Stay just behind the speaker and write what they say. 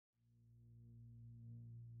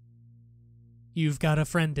You've got a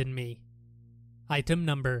friend in me. Item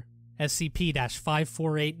number,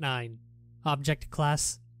 SCP-5489. Object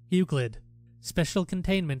class, Euclid. Special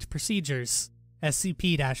containment procedures.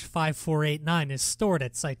 SCP-5489 is stored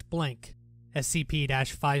at site blank.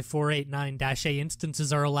 SCP-5489-A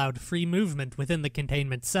instances are allowed free movement within the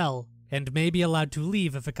containment cell, and may be allowed to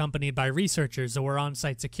leave if accompanied by researchers or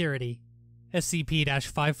on-site security.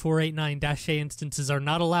 SCP-5489-A instances are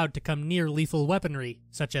not allowed to come near lethal weaponry,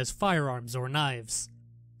 such as firearms or knives.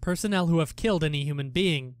 Personnel who have killed any human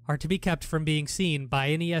being are to be kept from being seen by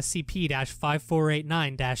any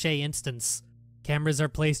SCP-5489-A instance. Cameras are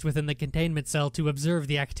placed within the containment cell to observe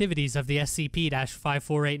the activities of the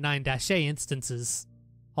SCP-5489-A instances.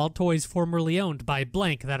 All toys formerly owned by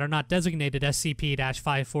blank that are not designated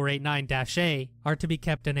SCP-5489-A are to be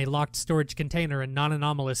kept in a locked storage container in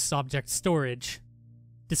non-anomalous object storage.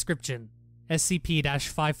 Description: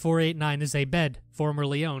 SCP-5489 is a bed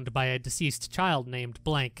formerly owned by a deceased child named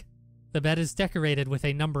blank. The bed is decorated with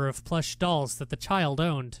a number of plush dolls that the child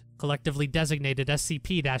owned, collectively designated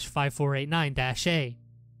SCP-5489-A.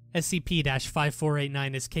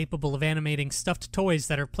 SCP-5489 is capable of animating stuffed toys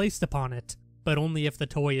that are placed upon it, but only if the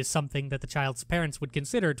toy is something that the child's parents would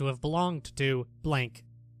consider to have belonged to blank.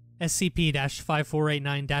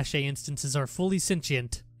 SCP-5489-A instances are fully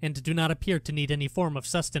sentient, and do not appear to need any form of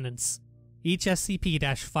sustenance. Each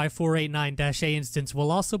SCP-5489-A instance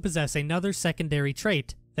will also possess another secondary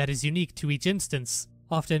trait that is unique to each instance,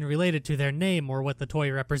 often related to their name or what the toy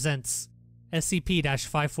represents.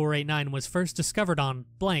 SCP-5489 was first discovered on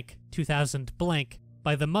blank 2000 blank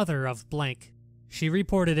by the mother of blank. She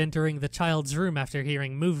reported entering the child's room after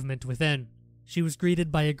hearing movement within. She was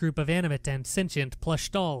greeted by a group of animate and sentient plush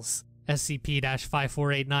dolls,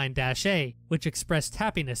 SCP-5489-A, which expressed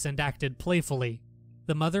happiness and acted playfully.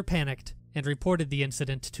 The mother panicked and reported the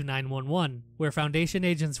incident to 911, where Foundation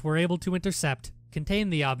agents were able to intercept, contain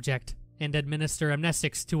the object, and administer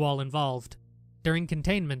amnestics to all involved. During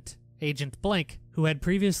containment, Agent Blank, who had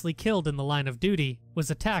previously killed in the line of duty,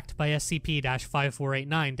 was attacked by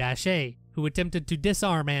SCP-5489-A, who attempted to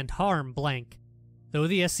disarm and harm Blank. Though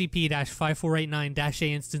the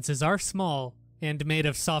SCP-5489-A instances are small and made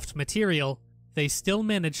of soft material, they still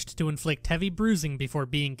managed to inflict heavy bruising before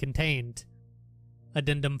being contained.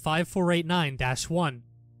 Addendum 5489-1.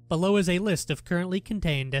 Below is a list of currently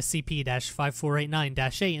contained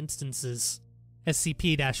SCP-5489-A instances.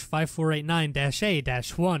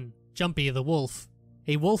 SCP-5489-A-1. Jumpy the Wolf.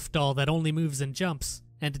 A wolf doll that only moves and jumps,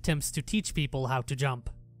 and attempts to teach people how to jump.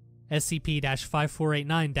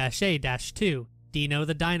 SCP-5489-A-2. Dino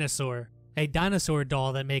the Dinosaur. A dinosaur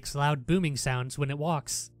doll that makes loud booming sounds when it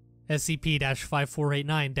walks.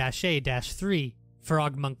 SCP-5489-A-3.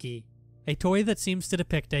 Frog Monkey. A toy that seems to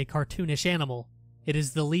depict a cartoonish animal. It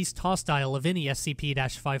is the least hostile of any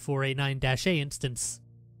SCP-5489-A instance.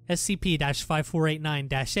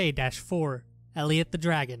 SCP-5489-A-4. Elliot the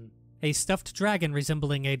Dragon. A stuffed dragon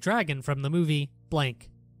resembling a dragon from the movie blank.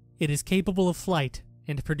 It is capable of flight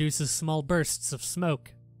and produces small bursts of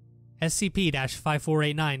smoke.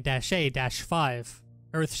 SCP-5489-A-5.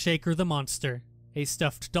 Earthshaker the Monster. A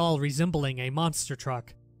stuffed doll resembling a monster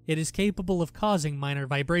truck. It is capable of causing minor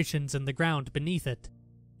vibrations in the ground beneath it.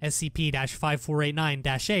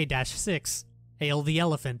 SCP-5489-A-6. Ale the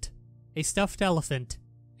Elephant. A stuffed elephant.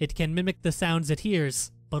 It can mimic the sounds it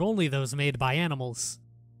hears, but only those made by animals.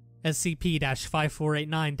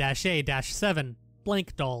 SCP-5489-A-7.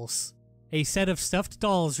 Blank Dolls. A set of stuffed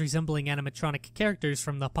dolls resembling animatronic characters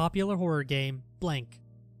from the popular horror game Blank.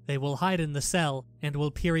 They will hide in the cell, and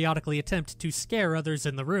will periodically attempt to scare others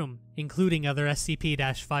in the room, including other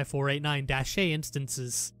SCP-5489-A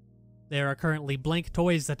instances. There are currently blank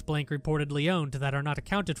toys that Blank reportedly owned that are not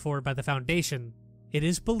accounted for by the Foundation. It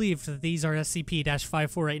is believed that these are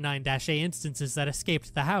SCP-5489-A instances that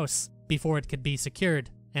escaped the house before it could be secured,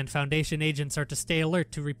 and Foundation agents are to stay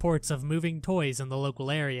alert to reports of moving toys in the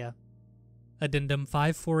local area. Addendum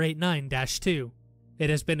 5489-2. It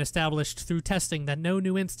has been established through testing that no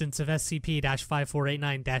new instance of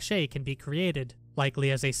SCP-5489-A can be created,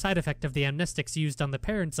 likely as a side effect of the amnestics used on the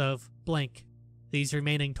parents of blank. These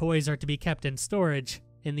remaining toys are to be kept in storage,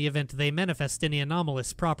 in the event they manifest any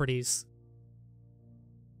anomalous properties.